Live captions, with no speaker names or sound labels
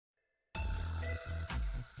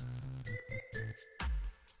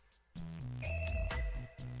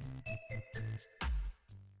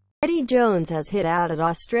Eddie Jones has hit out at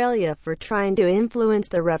Australia for trying to influence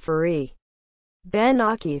the referee, Ben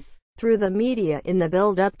O'Keefe, through the media in the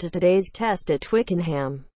build-up to today's test at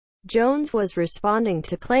Twickenham. Jones was responding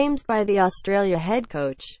to claims by the Australia head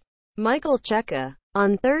coach, Michael Cheika,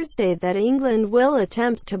 on Thursday that England will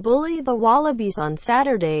attempt to bully the Wallabies on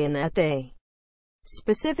Saturday and that they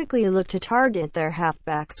specifically look to target their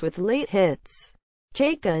halfbacks with late hits.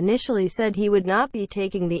 Cheika initially said he would not be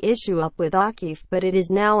taking the issue up with O'Keefe, but it is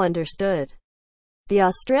now understood the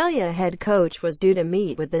Australia head coach was due to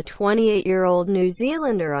meet with the 28-year-old New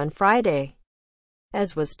Zealander on Friday,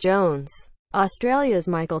 as was Jones. Australia's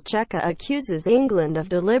Michael Cheika accuses England of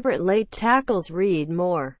deliberate late tackles. Read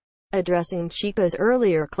more. Addressing Cheika's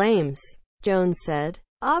earlier claims, Jones said,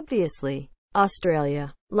 "Obviously,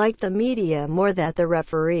 Australia, like the media more than the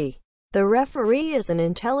referee. The referee is an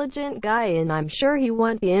intelligent guy and I'm sure he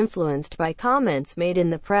won't be influenced by comments made in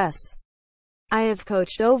the press. I have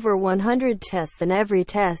coached over 100 tests and every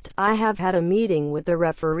test, I have had a meeting with the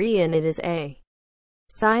referee and it is a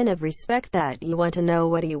sign of respect that you want to know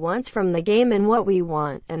what he wants from the game and what we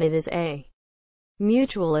want, and it is a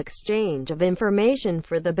mutual exchange of information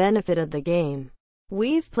for the benefit of the game.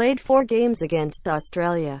 We've played 4 games against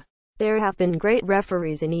Australia. There have been great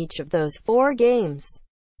referees in each of those 4 games.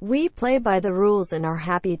 We play by the rules and are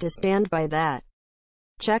happy to stand by that."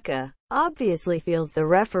 Cheika obviously feels the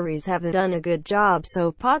referees haven't done a good job,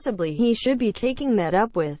 so possibly he should be taking that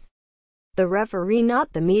up with the referee,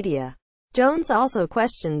 not the media. Jones also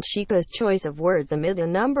questioned Cheika's choice of words amid a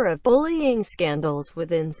number of bullying scandals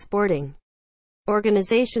within sporting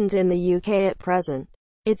organizations in the UK at present.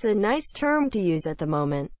 "It's a nice term to use at the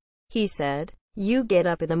moment," he said. "You get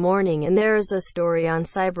up in the morning and there's a story on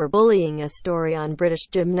cyberbullying, a story on British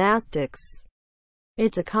gymnastics.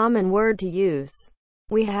 It's a common word to use.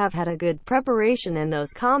 We have had a good preparation and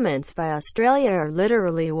those comments by Australia are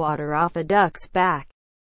literally water off a duck's back.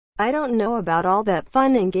 I don't know about all that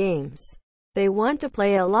fun and games. They want to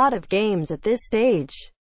play a lot of games at this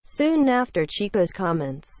stage." Soon after Cheika's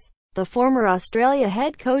comments, the former Australia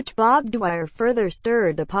head coach Bob Dwyer further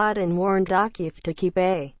stirred the pot and warned O'Keefe to keep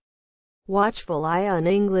a watchful eye on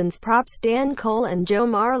England's props Dan Cole and Joe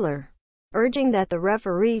Marler, urging that the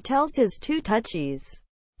referee tells his 2 touch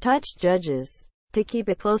judges to keep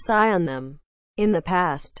a close eye on them. In the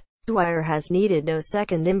past, Dwyer has needed no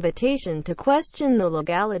second invitation to question the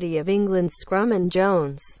legality of England's scrum, and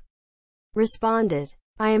Jones responded,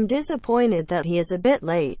 "I am disappointed that he is a bit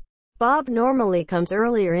late. Bob normally comes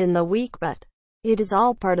earlier in the week, but it is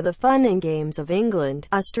all part of the fun and games of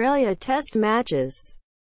England-Australia test matches."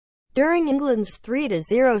 During England's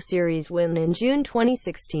 3-0 series win in June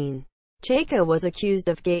 2016, Cheika was accused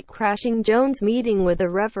of gate-crashing Jones' meeting with the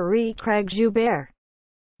referee Craig Joubert.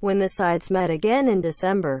 When the sides met again in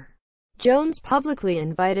December, Jones publicly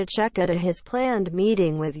invited Cheika to his planned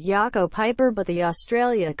meeting with Jaco Peyper, but the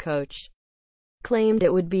Australia coach claimed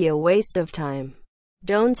it would be a waste of time.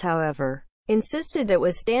 Jones, however, insisted it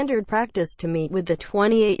was standard practice to meet with the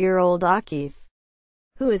 28-year-old O'Keefe,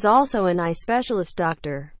 who is also an eye specialist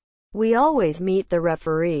doctor. "We always meet the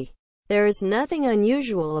referee. There is nothing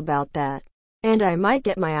unusual about that. And I might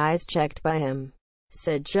get my eyes checked by him,"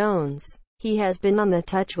 said Jones. "He has been on the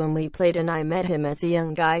touch when we played and I met him as a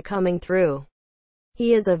young guy coming through.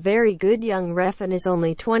 He is a very good young ref and is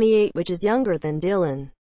only 28, which is younger than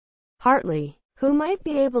Dylan Hartley, who might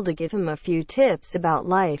be able to give him a few tips about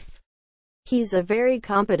life. He's a very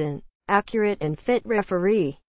competent, accurate and fit referee."